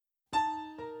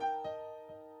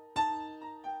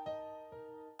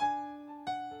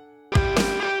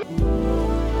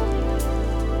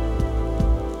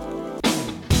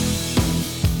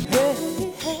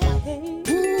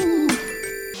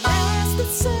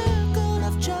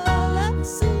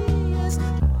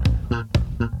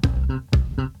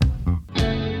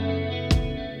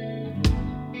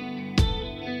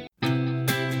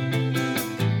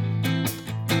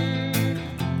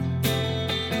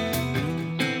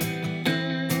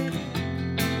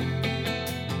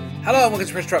Hello and welcome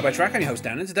to Press Track by Track. I'm your host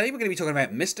Dan, and today we're going to be talking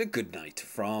about Mr. Goodnight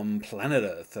from Planet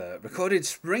Earth. Recorded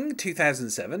spring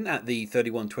 2007 at the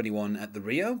 3121 at the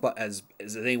Rio, but as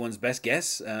anyone's best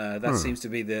guess, that seems to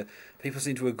be the... People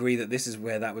seem to agree that this is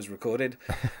where that was recorded.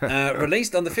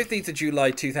 Released on the 15th of July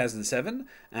 2007,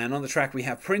 and on the track we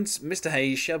have Prince, Mr.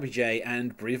 Hayes, Shelby J,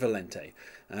 and Bria Valente.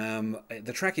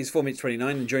 The track is 4 minutes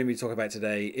 29, and joining me to talk about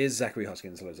today is Zachary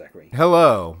Hoskins. Hello, Zachary.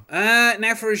 Hello.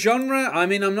 Now, for a genre, I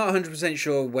mean, I'm not 100%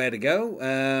 sure where to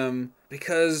go,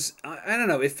 because I don't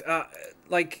know if,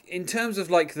 like, in terms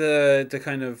of like the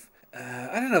kind of,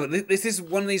 I don't know. This is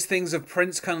one of these things of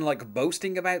Prince kind of like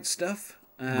boasting about stuff.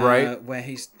 Right. Where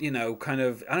he's, kind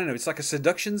of, I don't know, it's like a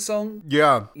seduction song.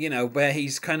 Yeah. Where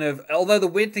he's kind of, although the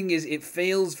weird thing is, it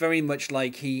feels very much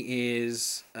like he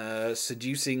is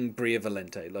seducing Bria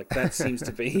Valente. Like, that seems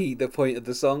to be the point of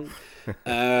the song.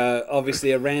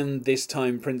 Obviously, around this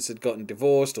time, Prince had gotten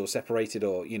divorced or separated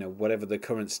or, whatever the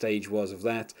current stage was of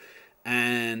that.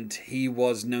 And he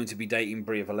was known to be dating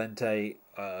Bria Valente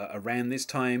around this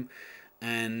time.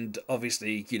 And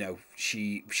obviously,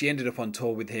 she ended up on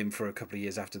tour with him for a couple of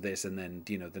years after this, and then,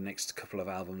 the next couple of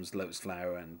albums, Lotus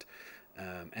Flower and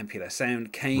MPLS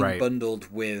Sound, came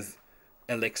bundled with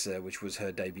Elixir, which was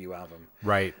her debut album.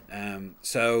 Right.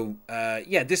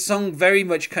 This song very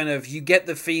much kind of, you get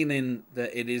the feeling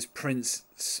that it is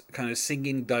Prince kind of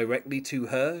singing directly to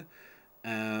her,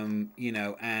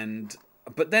 and...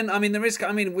 But then, I mean,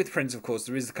 with Prince, of course,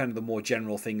 there is kind of the more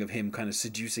general thing of him kind of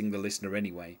seducing the listener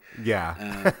anyway.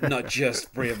 Yeah. Not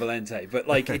just Bria Valente. But,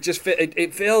 like,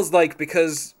 it feels like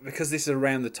because this is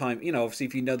around the time, obviously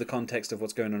if you know the context of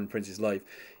what's going on in Prince's life,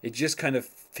 it just kind of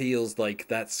feels like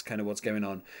that's kind of what's going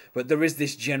on. But there is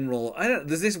this general,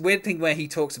 there's this weird thing where he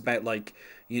talks about, like,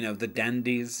 the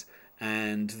dandies,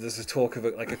 and there's a talk of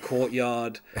a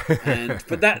courtyard,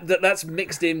 but that's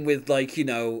mixed in with, like,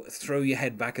 throw your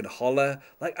head back and holler.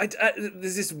 Like,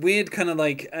 there's this weird kind of,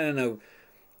 like, I don't know.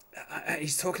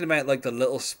 He's talking about, like, the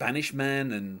little Spanish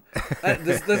man, and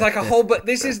there's like a whole. But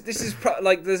this is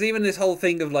like, there's even this whole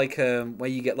thing of, like, where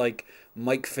you get, like,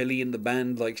 Mike Philly in the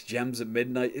band, like, jams at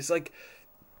midnight. It's like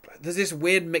there's this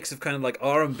weird mix of kind of like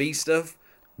R&B stuff,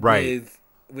 right,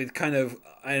 with kind of,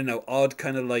 I don't know, odd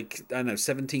kind of, like, I don't know,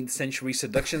 17th century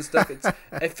seduction stuff.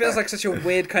 It feels like such a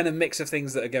weird kind of mix of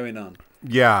things that are going on.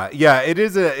 Yeah, it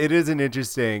is an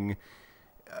interesting,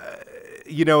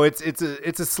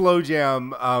 it's a slow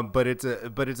jam, but it's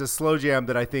a slow jam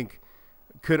that I think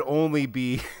could only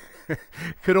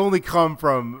come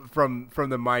from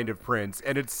the mind of Prince,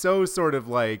 and it's so sort of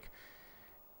like,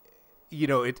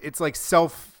 it's like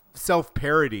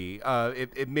self-parody.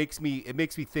 It makes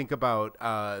me think about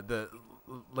the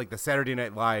Saturday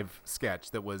Night Live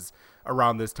sketch that was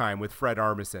around this time with Fred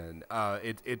Armisen.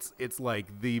 It's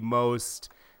like the most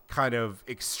kind of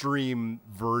extreme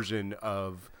version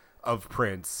of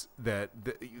Prince that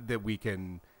we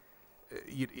can.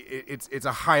 It's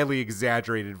a highly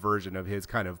exaggerated version of his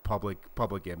kind of public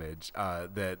image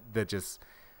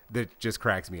that just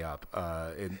cracks me up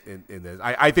in this.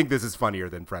 I think this is funnier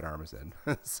than Fred Armisen.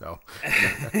 So,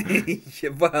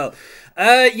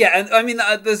 and I mean,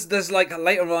 there's like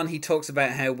later on he talks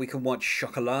about how we can watch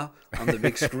Chocolat on the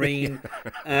big screen,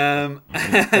 and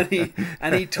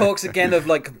he talks again of,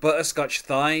 like, butterscotch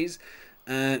thighs.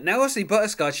 Now, obviously,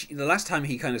 butterscotch. The last time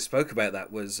he kind of spoke about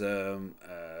that was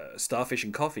Starfish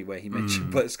and Coffee, where he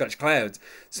mentioned butterscotch clouds.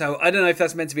 So I don't know if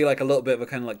that's meant to be like a little bit of a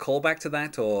kind of like callback to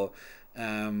that, or.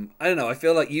 I don't know. I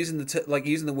feel like using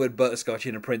the word butterscotch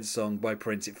in a Prince song by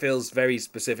Prince, it feels very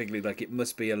specifically like it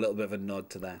must be a little bit of a nod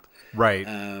to that. Right.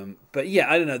 But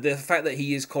yeah, I don't know. The fact that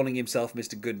he is calling himself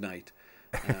Mr. Goodnight,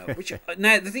 which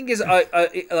now the thing is,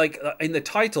 I like in the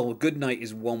title, Goodnight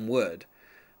is one word.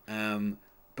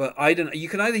 But I don't know. You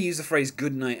can either use the phrase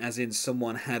 "good night" as in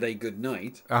someone had a good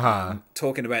night,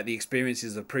 talking about the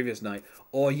experiences of the previous night,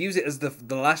 or use it as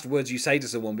the last words you say to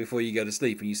someone before you go to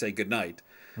sleep, and you say good night.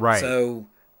 Right. So,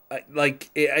 like,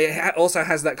 it also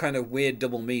has that kind of weird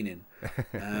double meaning,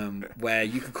 where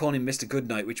you could call him Mr.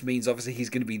 Goodnight, which means obviously he's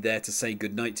going to be there to say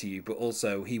goodnight to you, but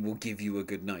also he will give you a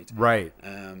good night. Right.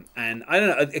 And I don't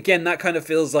know. Again, that kind of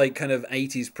feels like kind of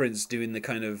 80s Prince doing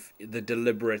the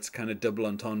deliberate kind of double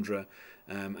entendre.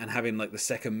 And having, like, the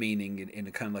second meaning in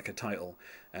a kind of like a title.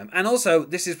 And also,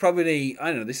 this is probably,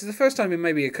 I don't know, this is the first time in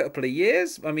maybe a couple of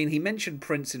years. I mean, he mentioned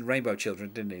Prince in Rainbow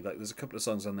Children, didn't he? Like, there's a couple of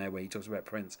songs on there where he talks about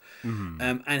Prince.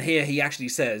 Mm-hmm. And here he actually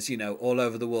says, all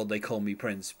over the world they call me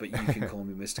Prince, but you can call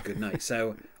me Mr. Goodnight.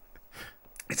 So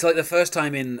it's like the first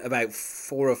time in about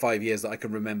 4 or 5 years that I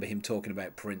can remember him talking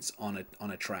about Prince on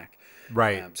a track.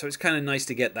 Right. So it's kind of nice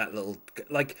to get that little,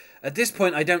 like, at this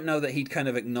point, I don't know that he'd kind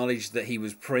of acknowledged that he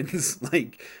was Prince.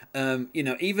 Like,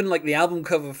 even like the album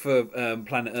cover for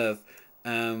Planet Earth,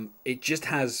 it just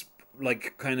has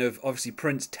like kind of obviously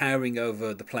Prince towering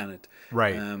over the planet.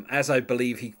 Right. As I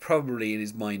believe he probably in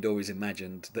his mind always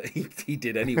imagined that he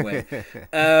did anyway.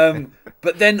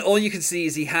 But then all you can see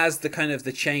is he has the kind of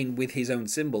the chain with his own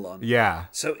symbol on. Yeah.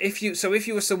 So if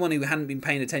you were someone who hadn't been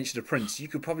paying attention to Prince, you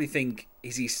could probably think,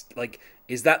 is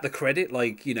that the credit?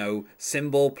 Like,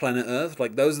 symbol, Planet Earth?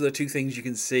 Like, those are the two things you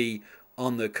can see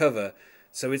on the cover.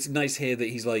 So it's nice here that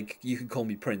he's like, you can call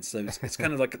me Prince. So it's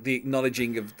kind of like the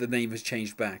acknowledging of the name has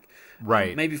changed back.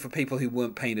 Right. Maybe for people who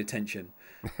weren't paying attention.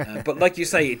 But like you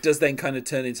say, it does then kind of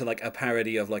turn into like a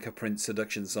parody of like a Prince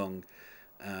seduction song.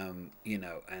 And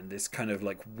this kind of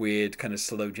like weird kind of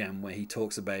slow jam where he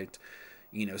talks about,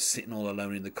 sitting all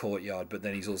alone in the courtyard, but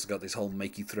then he's also got this whole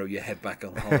make you throw your head back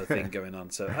on hollow thing going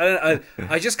on. So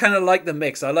I just kind of like the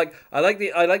mix. I like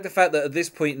the fact that at this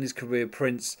point in his career,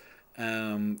 Prince,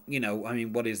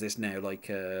 what is this now? Like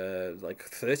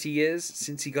 30 years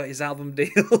since he got his album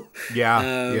deal.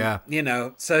 Yeah.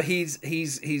 So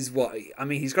he's what? I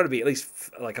mean, he's got to be at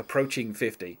least like approaching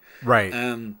 50. Right.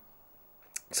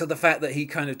 So the fact that he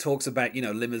kind of talks about,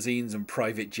 limousines and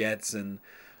private jets and,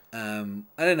 I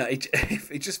don't know,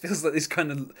 it just feels like this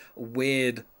kind of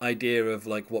weird idea of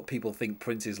like what people think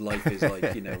Prince's life is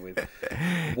like, with.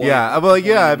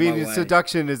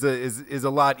 Seduction is a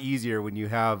lot easier when you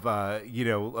have, a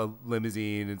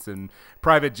limousine and some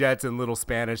private jets and little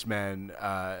Spanish men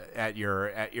at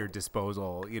your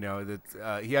disposal.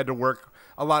 That he had to work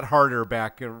a lot harder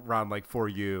back around like For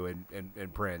You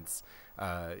and Prince.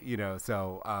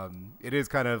 So it is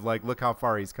kind of like, look how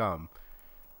far he's come.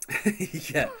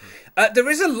 Yeah. There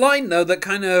is a line though that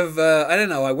kind of I don't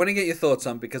know, I want to get your thoughts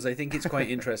on because I think it's quite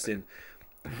interesting,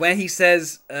 where he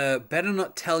says better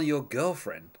not tell your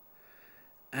girlfriend,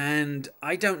 and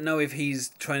I don't know if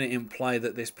he's trying to imply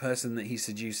that this person that he's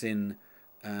seducing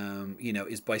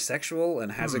is bisexual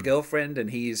and has a girlfriend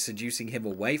and he is seducing him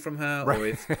away from her, right. Or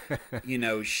if I don't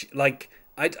know,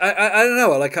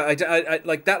 like I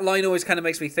like that line always kind of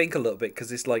makes me think a little bit because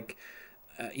it's like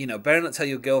better not tell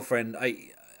your girlfriend.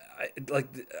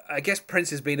 I guess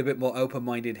Prince has been a bit more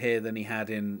open-minded here than he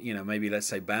had in, maybe let's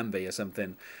say Bambi or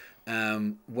something,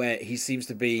 where he seems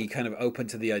to be kind of open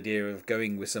to the idea of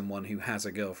going with someone who has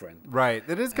a girlfriend. Right.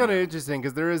 That is kind of interesting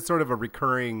because there is sort of a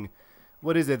recurring,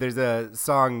 what is it? There's a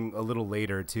song a little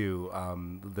later too,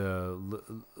 the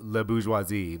La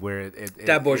Bourgeoisie, where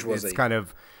it's kind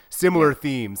of similar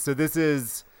themes. So this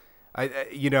is,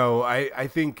 I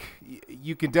think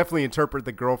you can definitely interpret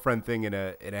the girlfriend thing in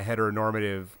a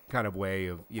heteronormative kind of way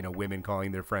of, women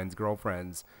calling their friends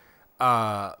girlfriends.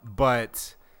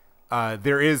 But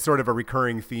there is sort of a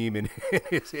recurring theme in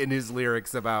his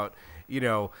lyrics about,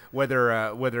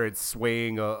 whether it's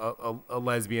swaying a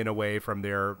lesbian away from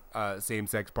their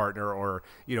same-sex partner or,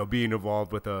 being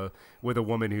involved with a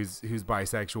woman who's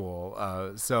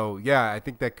bisexual. So yeah, I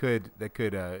think that could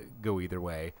go either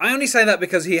way. I only say that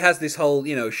because he has this whole,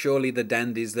 surely the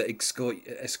dandies that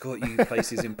escort you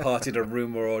places imparted a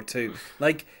rumor or two.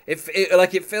 Like it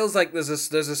feels like there's a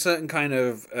certain kind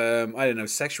of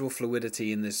sexual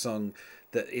fluidity in this song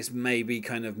that is maybe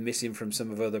kind of missing from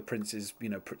some of other Prince's,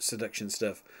 seduction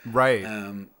stuff. Right.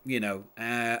 And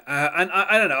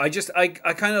I don't know. I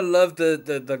kind of love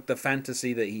the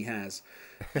fantasy that he has.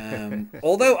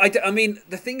 Although I mean,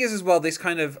 the thing is as well, this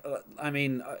kind of, I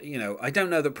don't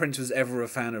know that Prince was ever a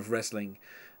fan of wrestling.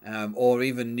 Or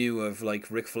even knew of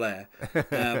like Ric Flair,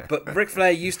 but Ric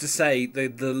Flair used to say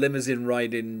the limousine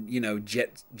ride in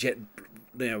jet.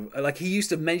 Like he used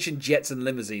to mention jets and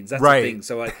limousines. That's right. The thing.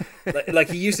 So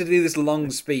he used to do this long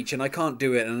speech, and I can't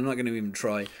do it, and I'm not going to even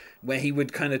try. Where he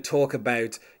would kind of talk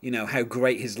about, how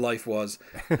great his life was,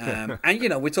 and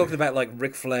we're talking about like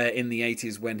Ric Flair in the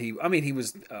 80s when he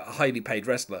was a highly paid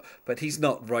wrestler, but he's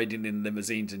not riding in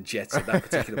limousines and jets at that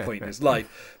particular point in his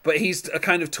life. But he's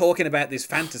kind of talking about this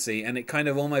fantasy, and it kind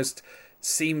of almost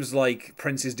seems like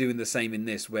Prince is doing the same in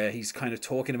this, where he's kind of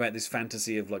talking about this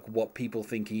fantasy of like what people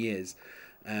think he is.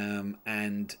 And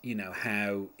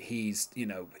how he's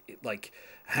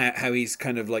how he's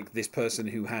kind of like this person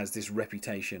who has this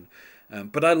reputation,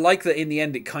 but I like that in the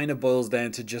end it kind of boils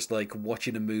down to just like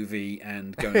watching a movie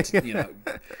and going to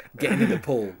getting in the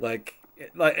pool, like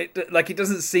it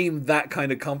doesn't seem that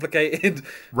kind of complicated,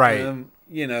 right?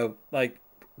 Like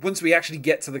once we actually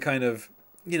get to the kind of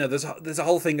there's a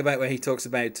whole thing about where he talks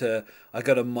about I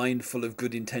got a mind full of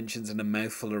good intentions and a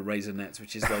mouthful of raisinets,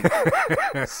 which is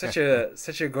like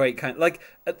such a great kind. Like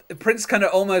Prince kind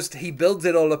of almost he builds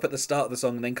it all up at the start of the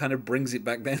song and then kind of brings it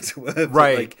back down to earth.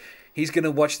 Right. Like he's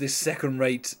gonna watch this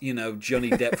second-rate, Johnny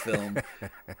Depp film,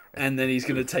 and then he's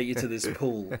gonna take you to this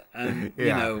pool, and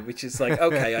which is like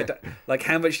okay, I don't,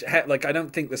 like I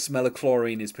don't think the smell of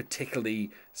chlorine is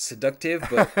particularly seductive,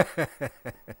 but.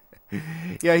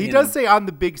 Yeah, he does say on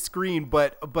the big screen,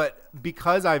 but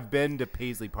because I've been to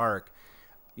Paisley Park,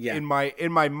 in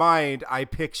my mind I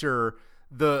picture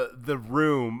the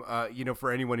room.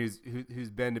 For anyone who's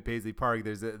been to Paisley Park,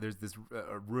 there's this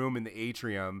room in the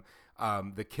atrium,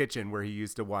 the kitchen where he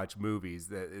used to watch movies.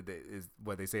 That is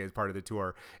what they say is part of the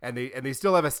tour, and they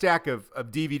still have a stack of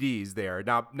DVDs there,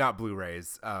 not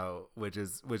Blu-rays, which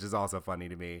is also funny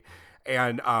to me.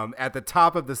 And at the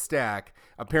top of the stack,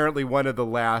 apparently one of the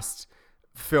last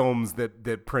films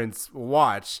that Prince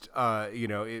watched,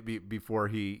 before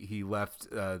he left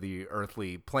the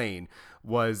earthly plane,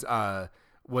 was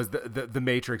the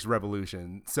Matrix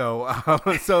Revolution. So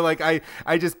like I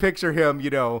just picture him,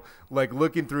 like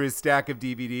looking through his stack of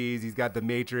DVDs. He's got the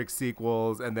Matrix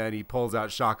sequels, and then he pulls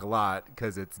out Chocolat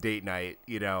because it's date night.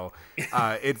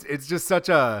 It's just such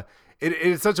a. It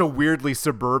is such a weirdly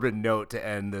suburban note to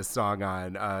end this song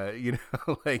on.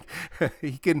 Like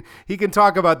he can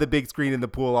talk about the big screen in the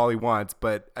pool all he wants,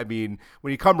 but I mean, when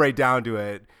you come right down to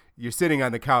it, you're sitting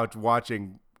on the couch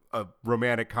watching a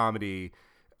romantic comedy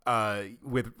and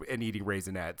eating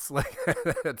raisinets. Like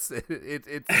it's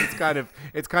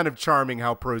kind of charming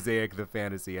how prosaic the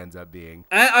fantasy ends up being.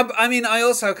 I mean, I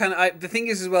also the thing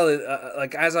is as well,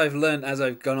 like as I've learned as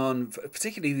I've gone on,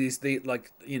 particularly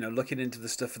looking into the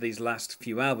stuff for these last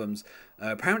few albums,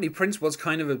 apparently Prince was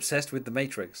kind of obsessed with The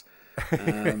Matrix.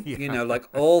 Like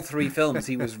all three films,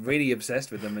 he was really obsessed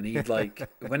with them, and he'd like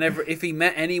if he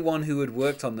met anyone who had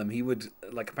worked on them, he would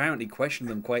like apparently question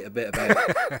them quite a bit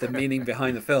about the meaning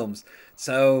behind the films.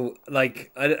 So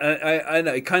like I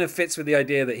know it kind of fits with the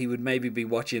idea that he would maybe be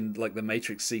watching like the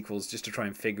Matrix sequels just to try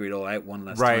and figure it all out one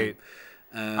last time.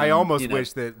 I almost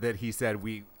wish that he said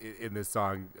we in this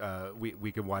song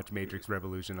we can watch Matrix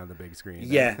Revolution on the big screen.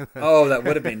 Yeah. Oh, that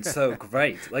would have been so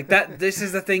great. Like that. This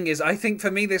is the thing is I think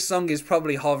for me this song is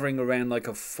probably hovering around like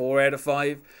a 4 out of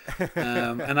 5,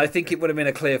 and I think it would have been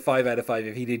a clear 5 out of 5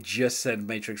 if he did just said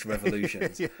Matrix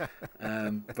Revolutions.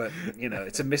 But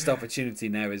it's a missed opportunity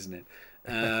now, isn't it?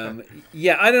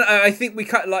 I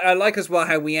think I like as well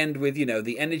how we end with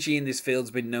the energy in this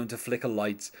field's been known to flicker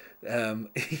lights, a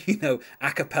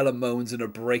cappella moans and a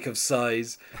break of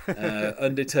sighs,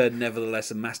 undeterred nevertheless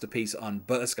a masterpiece on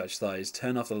butterscotch thighs.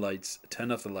 Turn off the lights,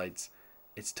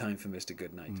 it's time for Mr.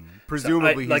 Goodnight.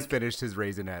 Presumably he's finished his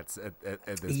raisinets at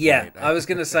this point. Yeah, I was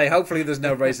going to say, hopefully there's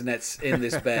no raisinets in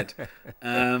this bed.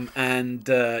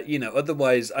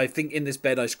 Otherwise, I think In This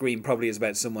Bed I Scream probably is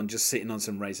about someone just sitting on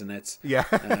some raisinets. Yeah.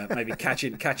 Maybe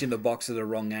catching the box at the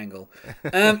wrong angle. I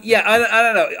don't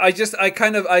know. I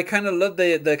kind of love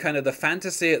the kind of the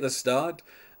fantasy at the start.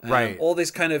 Right. All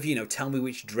this kind of, tell me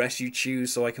which dress you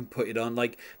choose so I can put it on.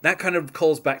 Like, that kind of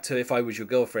calls back to If I Was Your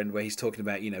Girlfriend, where he's talking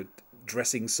about,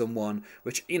 dressing someone,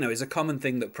 which is a common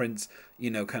thing that Prince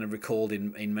kind of recalled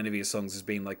in many of his songs as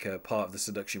being like a part of the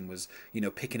seduction was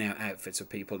picking out outfits of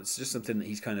people. It's just something that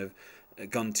he's kind of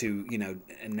gone to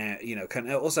and now kind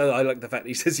of. Also I like the fact that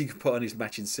he says he can put on his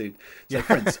matching suit. It's like,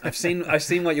 Prince, I've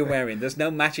seen what you're wearing. There's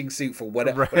no matching suit for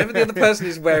whatever the other person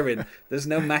is wearing. There's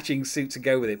no matching suit to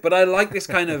go with it. But I like this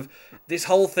kind of this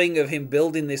whole thing of him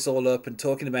building this all up and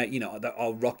talking about that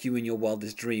I'll rock you in your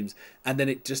wildest dreams, and then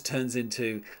it just turns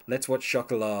into let's watch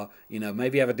Chocolat,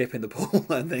 maybe have a dip in the pool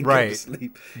and then go to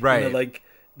sleep. Right. Like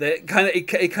the kind of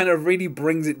it kind of really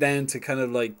brings it down to kind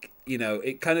of like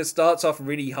it kind of starts off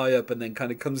really high up and then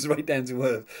kind of comes right down to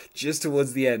earth just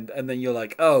towards the end, and then you're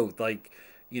like, oh, like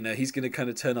he's going to kind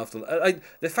of turn off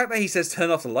the fact that he says turn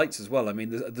off the lights as well. I mean,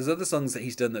 there's other songs that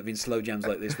he's done that have been slow jams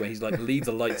like this where he's like leave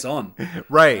the lights on.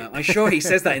 Right. I'm sure he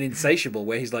says that in Insatiable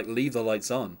where he's like leave the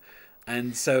lights on.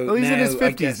 And so he's now, in his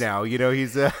 50s now,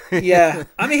 he's yeah,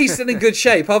 I mean he's still in good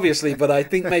shape obviously, but I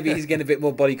think maybe he's getting a bit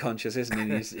more body conscious, isn't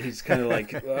he? He's kind of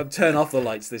like turn off the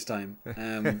lights this time.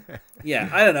 I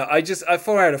don't know, I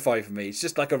 4 out of 5 for me. It's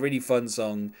just like a really fun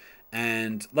song,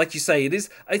 and like you say,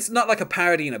 it's not like a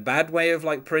parody in a bad way of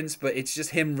like Prince, but it's just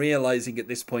him realizing at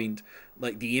this point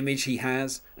like the image he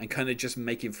has and kind of just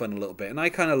making fun a little bit, and I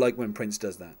kind of like when Prince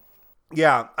does that.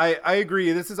 Yeah, I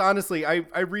agree. This is honestly,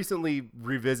 I recently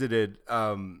revisited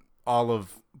all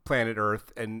of Planet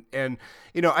Earth, and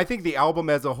I think the album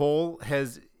as a whole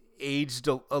has aged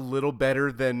a little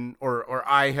better than, or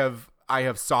I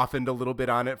have softened a little bit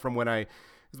on it from when I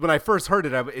when I first heard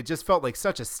it, it just felt like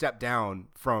such a step down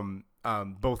from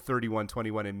both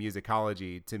 3121 and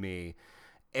Musicology to me.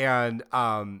 And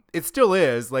it still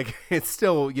is, like, it's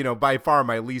still, you know, by far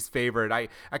my least favorite. I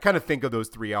kind of think of those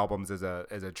three albums as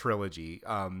a trilogy,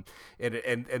 and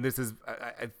this is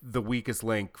the weakest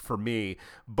link for me.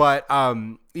 But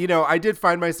you know, I did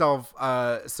find myself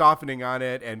softening on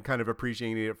it and kind of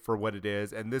appreciating it for what it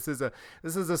is. And this is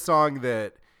a song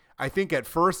that I think at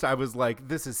first I was like,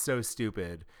 this is so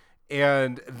stupid,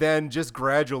 and then just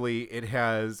gradually it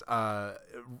has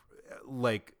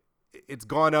like, it's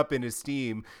gone up in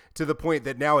esteem to the point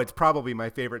that now it's probably my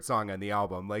favorite song on the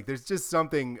album. Like, there's just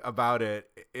something about it.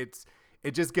 It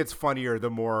just gets funnier the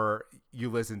more you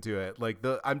listen to it. Like,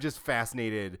 I'm just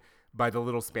fascinated by the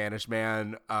little Spanish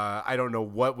man. I don't know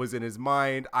what was in his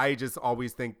mind. I just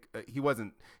always think he was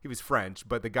French,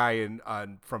 but the guy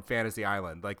from Fantasy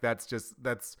Island, like, that's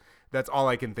all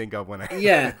I can think of when I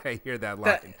hear that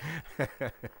line.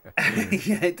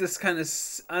 Yeah, it just kind of,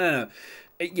 I don't know.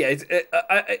 Yeah,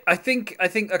 I think I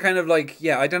kind of like,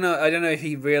 I don't know if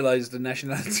he realized the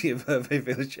nationality of Hervé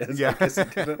Villechaize. Yeah. I guess he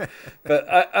didn't. But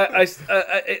I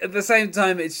at the same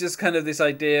time, it's just kind of this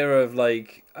idea of,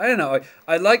 like, I don't know.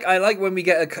 I like when we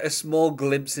get a small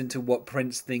glimpse into what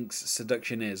Prince thinks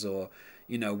seduction is, or,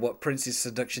 you know, what Prince's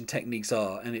seduction techniques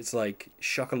are, and it's like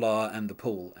chocolat and the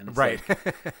pool, and it's right.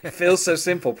 Like, it feels so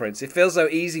simple, Prince. It feels so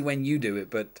easy when you do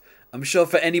it, but I'm sure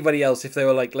for anybody else, if they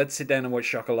were like, let's sit down and watch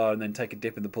chocolat and then take a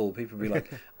dip in the pool, people would be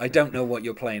like, I don't know what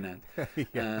you're playing at.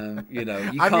 Yeah. You know,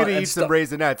 you I'm going to eat some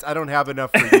raisinets. I don't have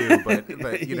enough for you,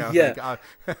 but you know. Yeah.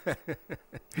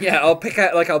 Yeah, I'll pick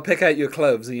out your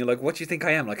clothes, and you're like, what do you think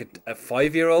I am? Like a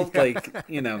 5-year-old? Yeah. Like,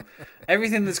 you know,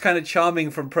 everything that's kind of charming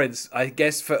from Prince, I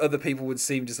guess for other people would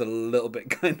seem just a little bit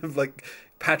kind of like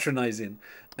patronizing.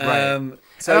 Right.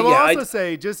 So and I will also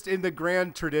say, just in the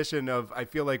grand tradition of, I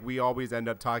feel like we always end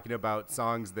up talking about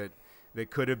songs that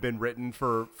could have been written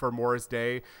for Morris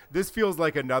Day. This feels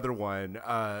like another one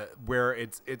where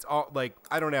it's all like,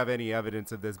 I don't have any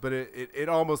evidence of this, but it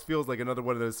almost feels like another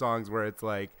one of those songs where it's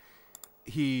like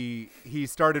he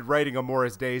started writing a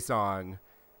Morris Day song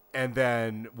and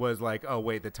then was like, oh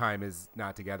wait, the time is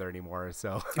not together anymore,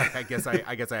 so I guess I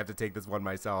have to take this one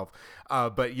myself.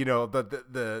 But you know,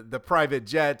 the private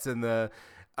jets and the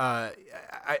I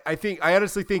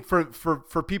honestly think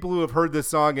for people who have heard this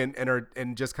song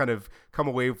and just kind of come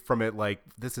away from it like,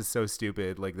 this is so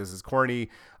stupid, like, this is corny.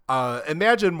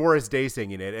 Imagine Morris Day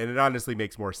singing it, and it honestly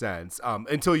makes more sense.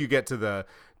 Until you get to the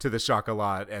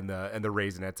chocolat and the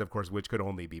raisinets, of course, which could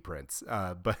only be Prince.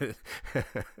 But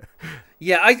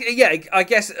I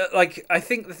guess like, I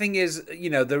think the thing is,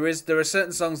 you know, there are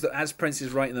certain songs that as Prince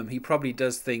is writing them, he probably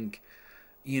does think,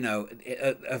 you know,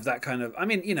 of that kind of, I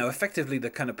mean, you know, effectively the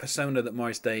kind of persona that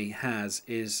Morris Day has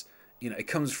is, you know, it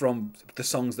comes from the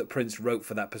songs that Prince wrote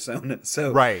for that persona.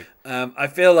 So right. I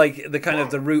feel like the kind of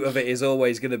the root of it is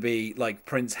always going to be like,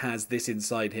 Prince has this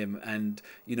inside him, and,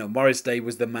 you know, Morris Day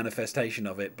was the manifestation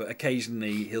of it, but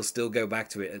occasionally he'll still go back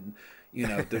to it, and, you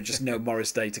know, there's just no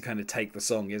Morris Day to kind of take the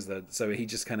song, is there? So he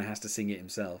just kind of has to sing it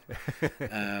himself.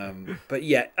 But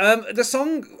yeah, the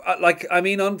song, like, I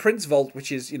mean, on Prince Vault,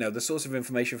 which is, you know, the source of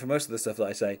information for most of the stuff that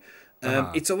I say,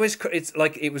 it's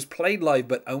like it was played live,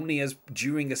 but only as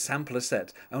during a sampler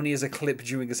set, only as a clip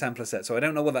during a sampler set. So I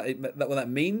don't know what that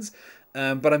means,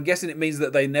 but I'm guessing it means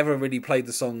that they never really played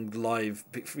the song live,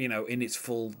 you know, in its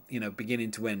full, you know,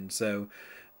 beginning to end. So.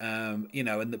 You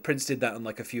know, and the Prince did that on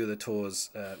like a few of the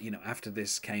tours, you know, after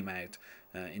this came out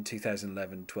in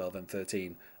 2011, 12, and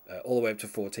 13, all the way up to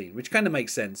 14, which kind of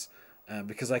makes sense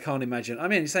because I can't imagine. I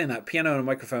mean, saying that, piano and a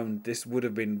microphone, this would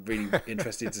have been really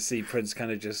interesting to see Prince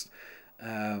kind of just,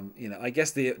 you know, I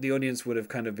guess the audience would have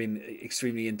kind of been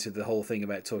extremely into the whole thing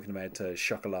about talking about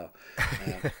chocolat.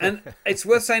 And it's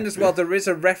worth saying as well, there is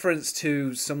a reference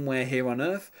to Somewhere Here on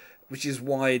Earth, which is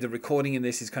why the recording in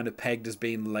this is kind of pegged as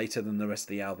being later than the rest of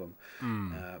the album,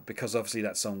 because obviously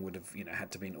that song would have, you know,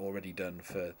 had to been already done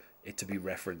for it to be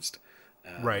referenced.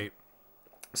 Right.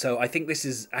 So I think this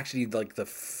is actually like the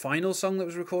final song that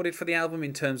was recorded for the album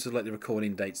in terms of like the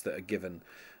recording dates that are given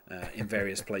in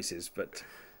various places. But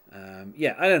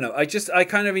yeah, I don't know. I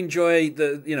kind of enjoy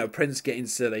the, you know, Prince getting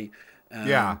silly.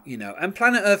 You know, and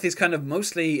Planet Earth is kind of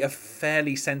mostly a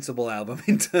fairly sensible album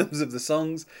in terms of the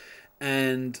songs.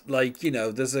 And, like, you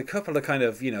know, there's a couple of kind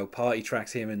of, you know, party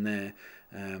tracks here and there.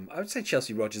 I would say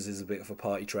Chelsea Rogers is a bit of a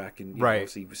party track. And, you know,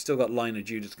 obviously, we've still got Line of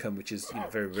Judah to come, which is, you know,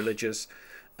 very religious.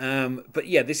 But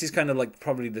yeah, this is kind of like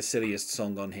probably the silliest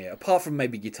song on here, apart from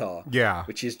maybe Guitar. Yeah.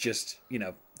 Which is just,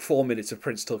 4 minutes of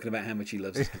Prince talking about how much he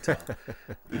loves his guitar.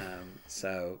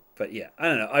 But yeah, I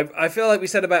don't know. I feel like we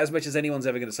said about as much as anyone's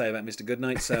ever going to say about Mr.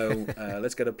 Goodnight. So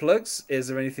let's go to plugs. Is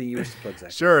there anything you wish to plug,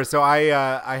 Zach? Sure. So I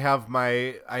have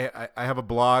I have a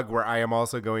blog where I am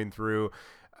also going through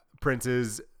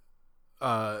Prince's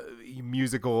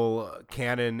musical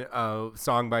canon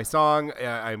song by song.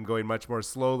 I'm going much more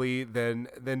slowly than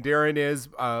Darren is,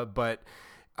 but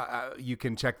you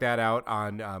can check that out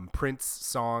on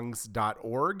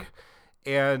princesongs.org.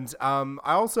 And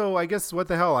I also, I guess, what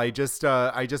the hell? I just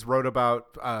wrote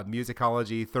about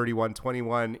Musicology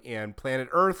 3121 and Planet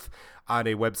Earth on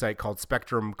a website called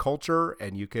Spectrum Culture,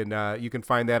 and you can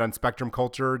find that on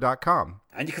spectrumculture.com.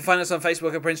 And you can find us on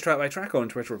Facebook at Prince Track by Track, or on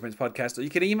Twitter at Prince Podcast, or you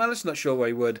can email us. Not sure why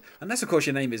you would, unless of course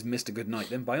your name is Mr. Goodnight.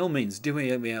 Then by all means, do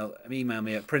email me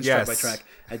at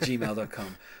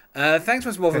princetrackbytrack@gmail.com. Thanks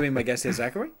once more for being my guest here,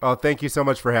 Zachary. Oh, thank you so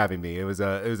much for having me. It was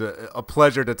a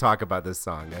pleasure to talk about this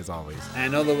song, as always.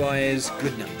 And otherwise,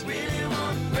 good night.